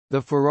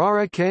The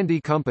Ferrara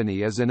Candy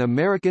Company is an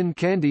American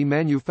candy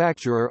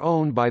manufacturer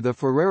owned by the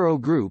Ferrero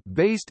Group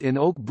based in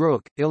Oak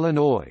Brook,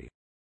 Illinois.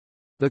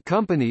 The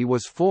company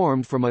was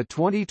formed from a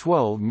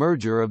 2012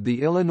 merger of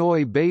the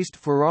Illinois-based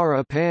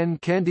Ferrara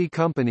Candy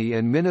Company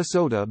and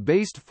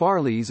Minnesota-based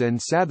Farley's and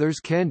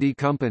Sathers Candy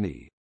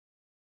Company.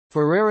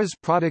 Ferrara's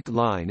product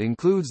line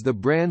includes the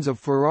brands of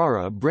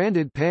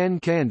Ferrara-branded pan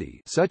candy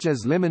such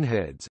as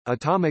Lemonheads,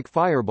 Atomic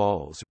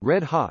Fireballs,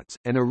 Red Hots,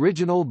 and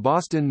Original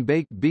Boston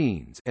Baked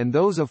Beans, and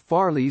those of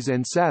Farley's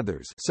and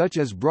Sathers such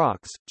as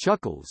Brock's,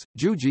 Chuckles,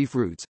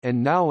 Jujyfruits,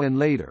 and Now and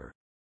Later.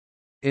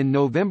 In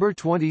November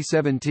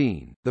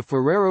 2017, the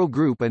Ferrero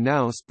Group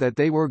announced that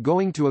they were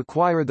going to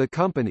acquire the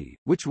company,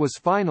 which was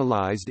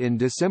finalized in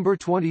December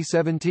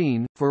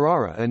 2017.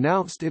 Ferrara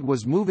announced it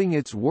was moving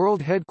its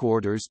world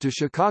headquarters to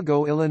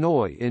Chicago,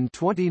 Illinois in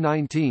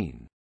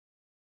 2019.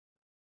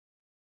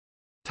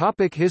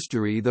 Topic: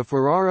 History. The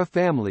Ferrara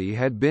family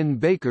had been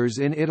bakers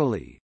in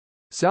Italy.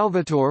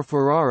 Salvatore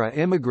Ferrara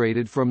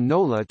emigrated from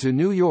Nola to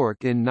New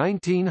York in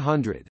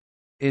 1900.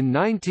 In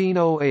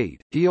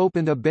 1908, he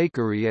opened a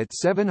bakery at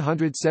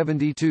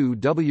 772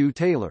 W.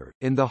 Taylor,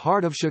 in the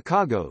heart of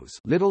Chicago's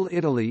Little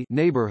Italy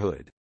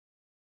neighborhood.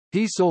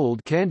 He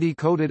sold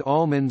candy-coated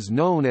almonds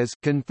known as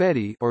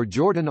confetti or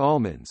Jordan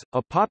almonds,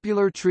 a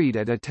popular treat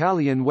at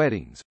Italian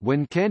weddings.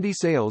 When candy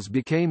sales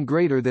became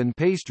greater than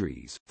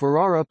pastries,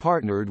 Ferrara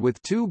partnered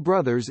with two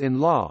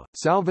brothers-in-law,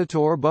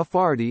 Salvatore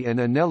Buffardi and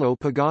Anello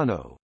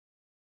Pagano.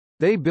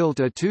 They built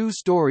a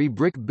two-story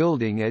brick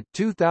building at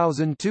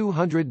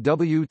 2200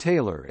 W.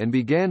 Taylor and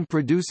began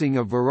producing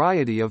a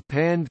variety of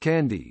panned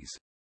candies.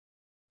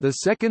 The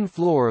second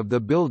floor of the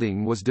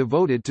building was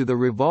devoted to the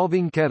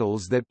revolving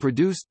kettles that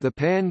produced the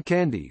pan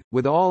candy,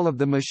 with all of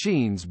the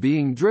machines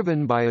being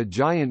driven by a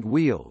giant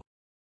wheel.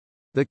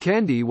 The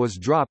candy was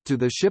dropped to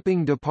the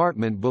shipping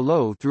department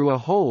below through a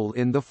hole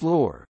in the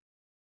floor.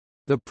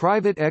 The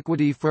private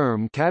equity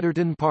firm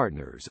Catterton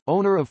Partners,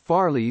 owner of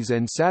Farley's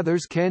and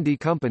Sathers Candy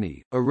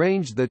Company,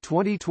 arranged the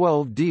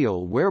 2012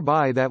 deal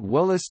whereby that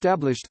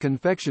well-established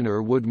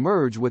confectioner would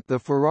merge with the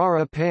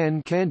Ferrara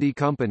Pan Candy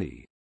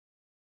Company.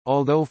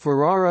 Although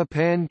Ferrara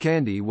Pan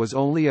Candy was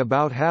only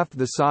about half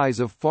the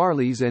size of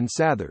Farley's and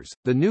Sathers,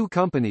 the new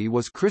company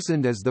was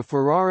christened as the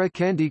Ferrara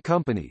Candy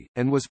Company,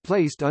 and was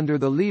placed under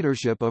the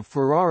leadership of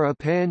Ferrara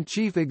Pan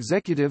Chief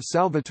Executive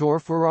Salvatore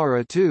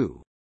Ferrara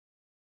II.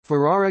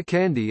 Ferrara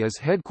Candy is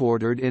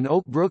headquartered in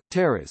Oak Brook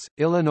Terrace,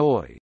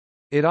 Illinois.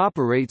 It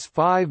operates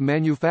 5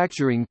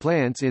 manufacturing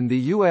plants in the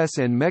U.S.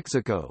 and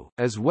Mexico,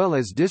 as well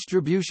as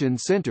distribution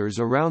centers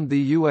around the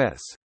U.S.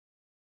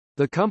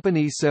 The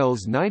company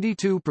sells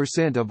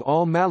 92% of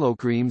all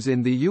Malocreams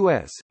in the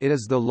U.S. It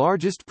is the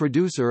largest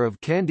producer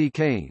of candy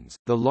canes,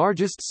 the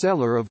largest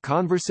seller of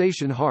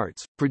Conversation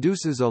Hearts,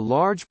 produces a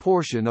large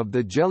portion of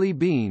the jelly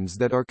beans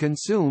that are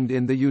consumed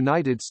in the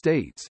United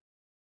States.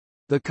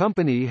 The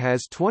company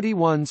has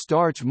 21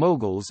 starch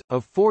moguls,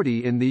 of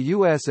 40 in the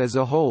U.S. as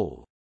a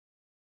whole.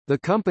 The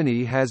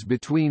company has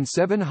between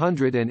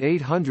 700 and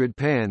 800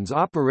 pans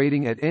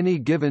operating at any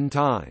given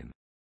time.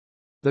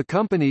 The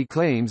company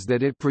claims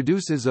that it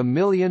produces 1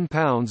 million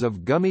pounds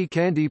of gummy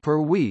candy per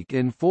week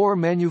in 4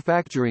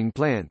 manufacturing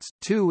plants,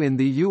 2 in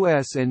the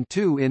U.S. and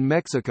 2 in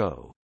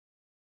Mexico.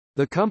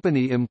 The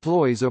company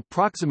employs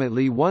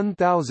approximately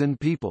 1,000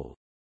 people.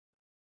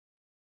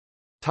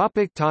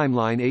 Topic: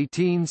 Timeline.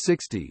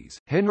 1860s,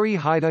 Henry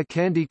Haida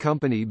Candy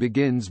Company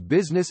begins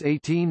business.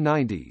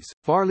 1890s,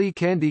 Farley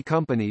Candy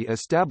Company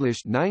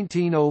established.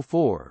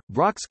 1904,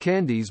 Brock's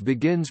Candies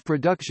begins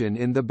production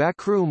in the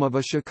backroom of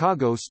a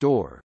Chicago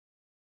store.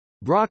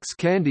 Brock's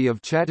Candy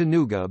of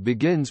Chattanooga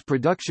begins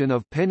production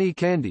of penny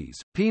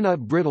candies, peanut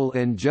brittle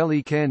and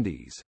jelly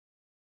candies.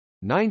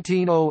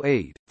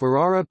 1908,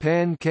 Ferrara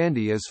Pan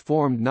Candy is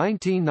formed.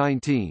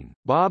 1919,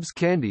 Bob's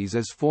Candies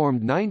is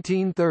formed.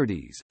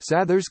 1930s,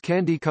 Sathers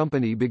Candy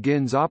Company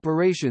begins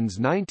operations.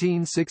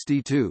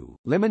 1962,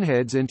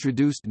 Lemonheads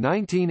introduced.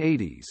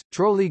 1980s,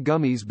 Trolley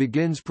Gummies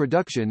begins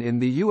production in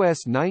the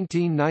U.S.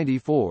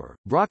 1994,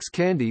 Brock's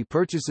Candy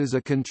purchases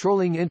a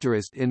controlling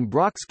interest in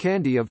Brock's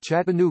Candy of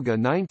Chattanooga.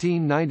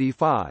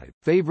 1995,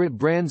 Favorite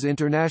Brands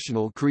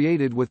International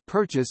created with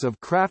purchase of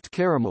Kraft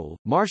Caramel,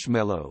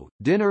 Marshmallow,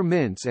 Dinner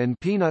Mints and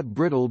peanut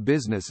brittle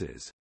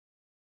businesses.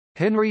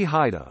 Henry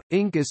Haida,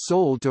 Inc. is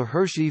sold to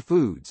Hershey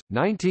Foods.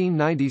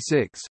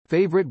 1996,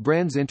 Favorite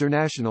Brands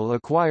International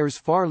acquires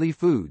Farley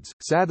Foods,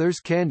 Sathers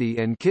Candy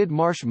and Kid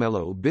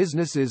Marshmallow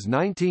businesses.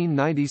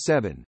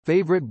 1997,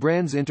 Favorite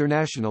Brands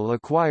International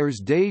acquires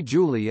Day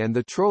Julie and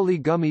the Trolley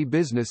Gummy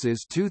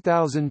businesses.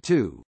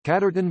 2002,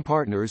 Catterton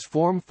Partners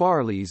form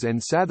Farley's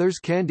and Sathers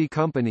Candy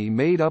Company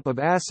made up of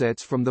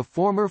assets from the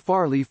former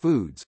Farley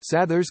Foods,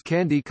 Sathers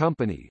Candy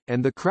Company,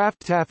 and the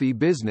Kraft Taffy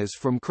business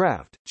from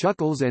Kraft,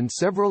 Chuckles and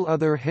several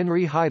other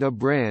Henry Haida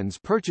brands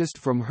purchased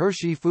from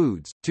Hershey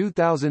Foods.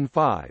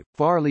 2005,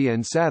 Farley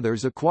and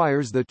Sathers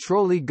acquires the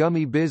Trolley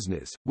Gummy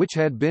business, which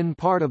had been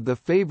part of the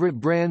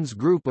Favorite Brands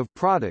group of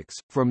products,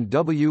 from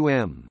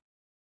W.M.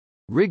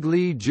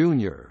 Wrigley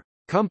Jr.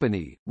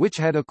 Company, which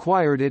had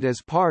acquired it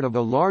as part of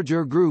a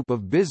larger group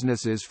of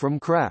businesses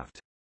from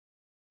Kraft.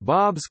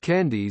 Bob's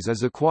Candies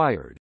is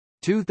acquired.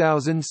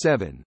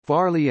 2007,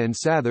 Farley and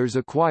Sathers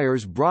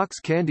acquires Brock's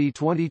Candy.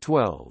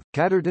 2012,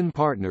 Catterton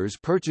Partners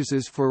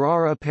purchases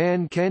Ferrara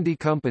Candy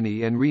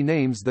Company and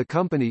renames the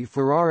company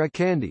Ferrara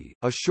Candy,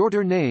 a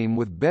shorter name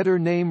with better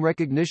name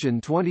recognition.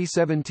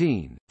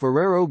 2017,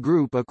 Ferrero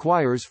Group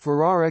acquires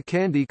Ferrara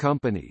Candy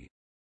Company.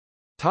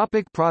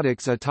 Topic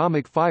products.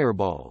 Atomic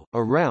Fireball,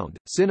 a round,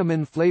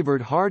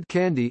 cinnamon-flavored hard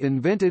candy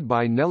invented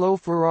by Nello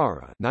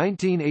Ferrara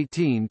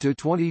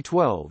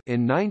 1918–2012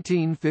 in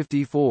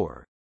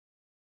 1954.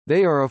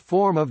 They are a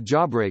form of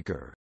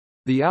jawbreaker.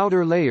 The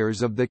outer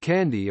layers of the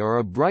candy are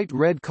a bright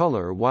red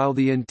color while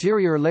the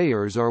interior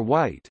layers are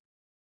white.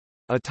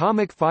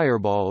 Atomic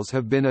Fireballs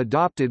have been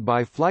adopted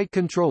by flight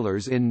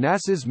controllers in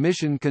NASA's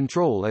Mission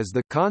Control as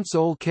the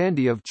console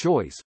candy of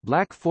choice.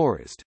 Black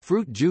Forest,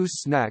 fruit juice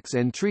snacks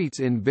and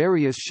treats in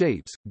various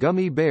shapes,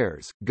 gummy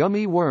bears,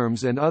 gummy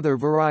worms and other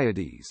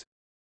varieties.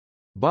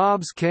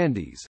 Bob's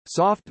Candies,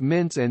 soft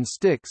mints and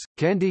sticks,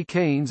 candy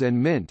canes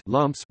and mint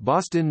lumps,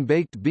 Boston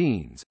baked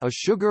beans, a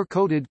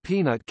sugar-coated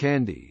peanut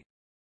candy.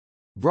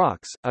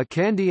 Brock's, a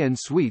candy and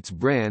sweets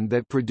brand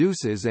that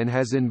produces and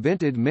has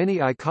invented many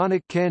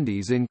iconic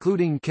candies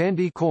including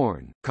candy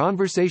corn,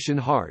 conversation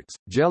hearts,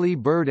 jelly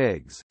bird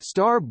eggs,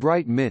 star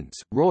bright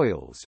mints,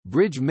 royals,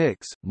 bridge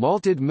mix,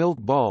 malted milk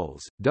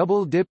balls,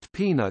 double-dipped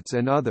peanuts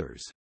and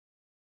others.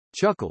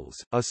 Chuckles,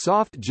 a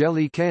soft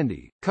jelly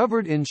candy,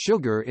 covered in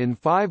sugar in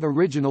 5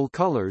 original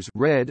colors: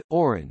 red,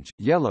 orange,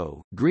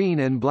 yellow,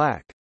 green and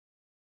black.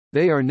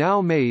 They are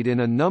now made in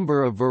a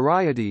number of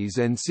varieties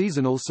and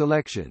seasonal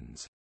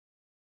selections.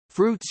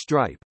 Fruit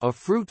Stripe, a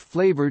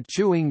fruit-flavored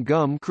chewing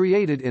gum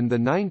created in the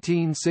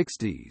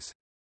 1960s.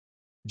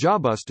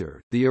 Jawbuster,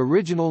 the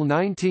original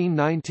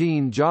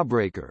 1919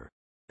 jawbreaker.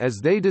 As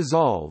they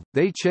dissolve,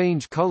 they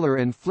change color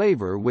and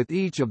flavor with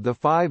each of the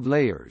 5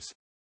 layers.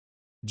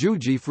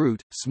 Juji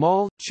Fruit,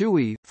 small,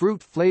 chewy,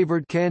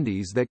 fruit-flavored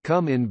candies that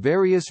come in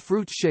various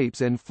fruit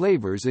shapes and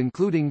flavors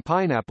including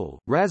pineapple,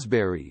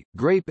 raspberry,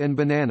 grape and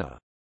banana.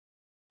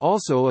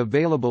 Also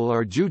available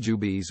are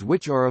Jujubes,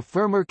 which are a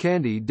firmer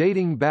candy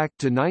dating back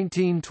to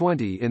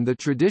 1920 in the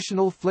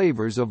traditional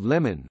flavors of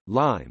lemon,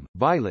 lime,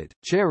 violet,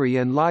 cherry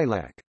and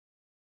lilac.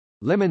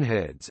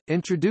 Lemonheads,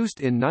 introduced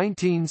in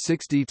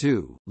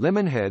 1962,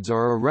 Lemonheads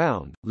are a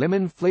round,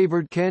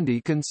 lemon-flavored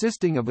candy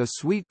consisting of a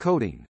sweet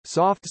coating,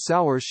 soft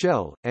sour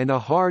shell, and a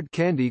hard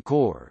candy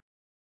core.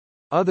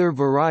 Other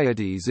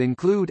varieties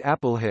include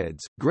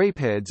Appleheads,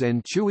 Grapeheads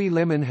and Chewy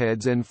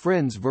Lemonheads and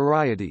Friends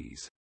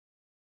varieties.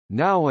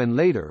 Now and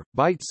later,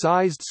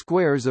 bite-sized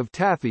squares of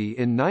taffy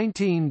in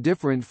 19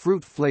 different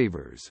fruit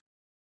flavors.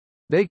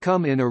 They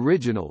come in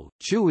original,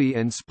 chewy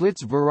and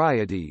splits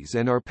varieties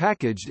and are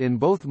packaged in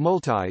both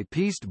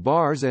multi-pieced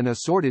bars and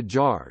assorted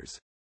jars.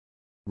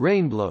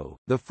 Rainbow,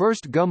 the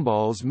first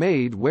gumballs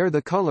made where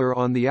the color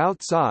on the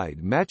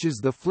outside matches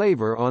the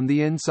flavor on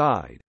the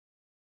inside.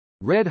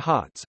 Red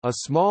Hots, a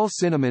small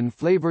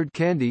cinnamon-flavored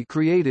candy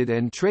created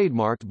and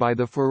trademarked by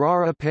the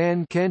Ferrara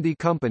Candy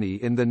Company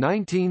in the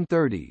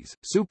 1930s.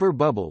 Super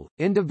Bubble,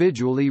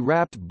 individually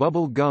wrapped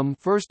bubble gum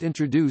first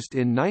introduced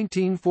in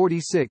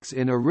 1946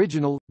 in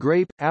original,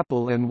 grape,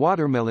 apple and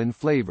watermelon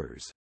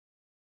flavors.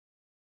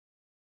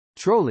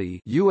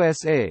 Trolli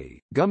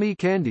USA, gummy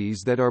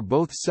candies that are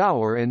both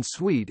sour and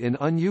sweet in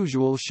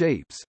unusual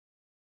shapes.